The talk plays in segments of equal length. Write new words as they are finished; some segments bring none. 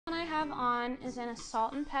have on is in a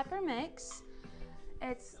salt and pepper mix.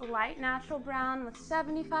 It's light natural brown with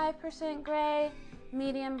 75% gray,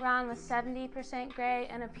 medium brown with 70% gray,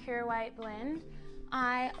 and a pure white blend.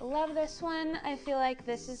 I love this one. I feel like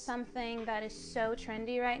this is something that is so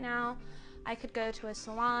trendy right now. I could go to a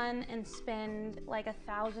salon and spend like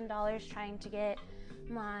 $1,000 trying to get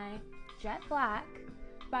my jet black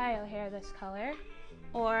bio hair this color,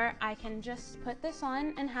 or I can just put this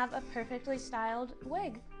on and have a perfectly styled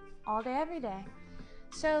wig all day, every day.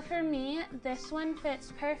 So for me, this one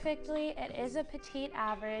fits perfectly. It is a petite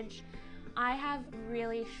average. I have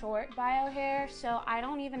really short bio hair, so I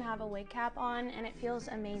don't even have a wig cap on, and it feels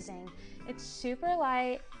amazing. It's super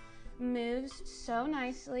light, moves so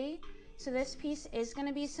nicely. So this piece is going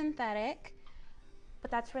to be synthetic,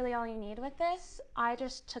 but that's really all you need with this. I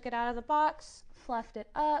just took it out of the box, fluffed it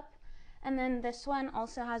up, and then this one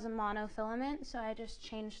also has a monofilament, so I just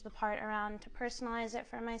changed the part around to personalize it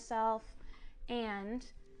for myself and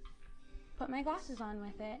put my glasses on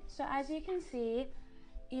with it. So as you can see,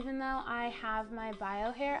 even though I have my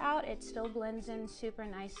bio hair out, it still blends in super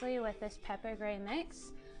nicely with this pepper gray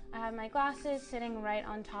mix. I have my glasses sitting right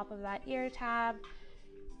on top of that ear tab,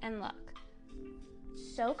 and look,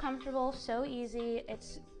 so comfortable, so easy.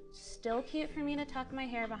 It's still cute for me to tuck my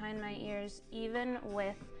hair behind my ears, even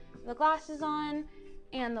with the glasses on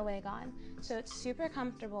and the wig on. So it's super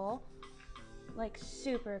comfortable, like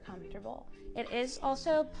super comfortable. It is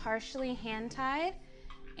also partially hand tied,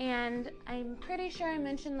 and I'm pretty sure I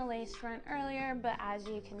mentioned the lace front earlier, but as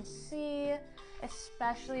you can see,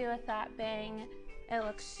 especially with that bang, it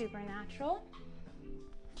looks super natural.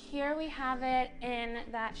 Here we have it in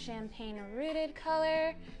that champagne rooted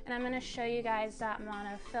color, and I'm going to show you guys that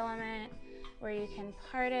monofilament where you can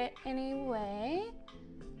part it any way.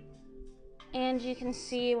 And you can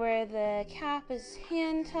see where the cap is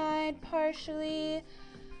hand tied partially.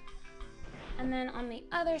 And then on the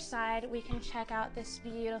other side, we can check out this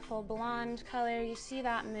beautiful blonde color. You see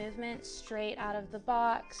that movement straight out of the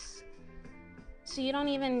box. So you don't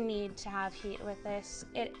even need to have heat with this.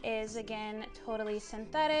 It is, again, totally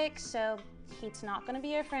synthetic, so heat's not going to be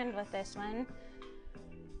your friend with this one.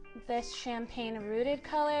 This champagne rooted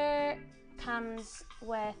color comes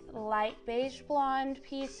with light beige blonde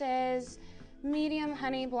pieces, medium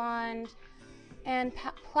honey blonde, and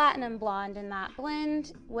platinum blonde in that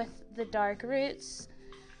blend with the dark roots.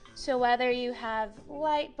 So whether you have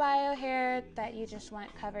light bio hair that you just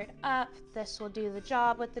want covered up, this will do the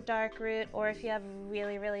job with the dark root, or if you have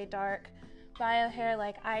really, really dark bio hair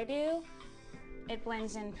like I do, it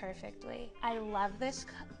blends in perfectly. I love this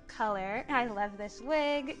color, I love this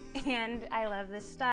wig, and I love this style.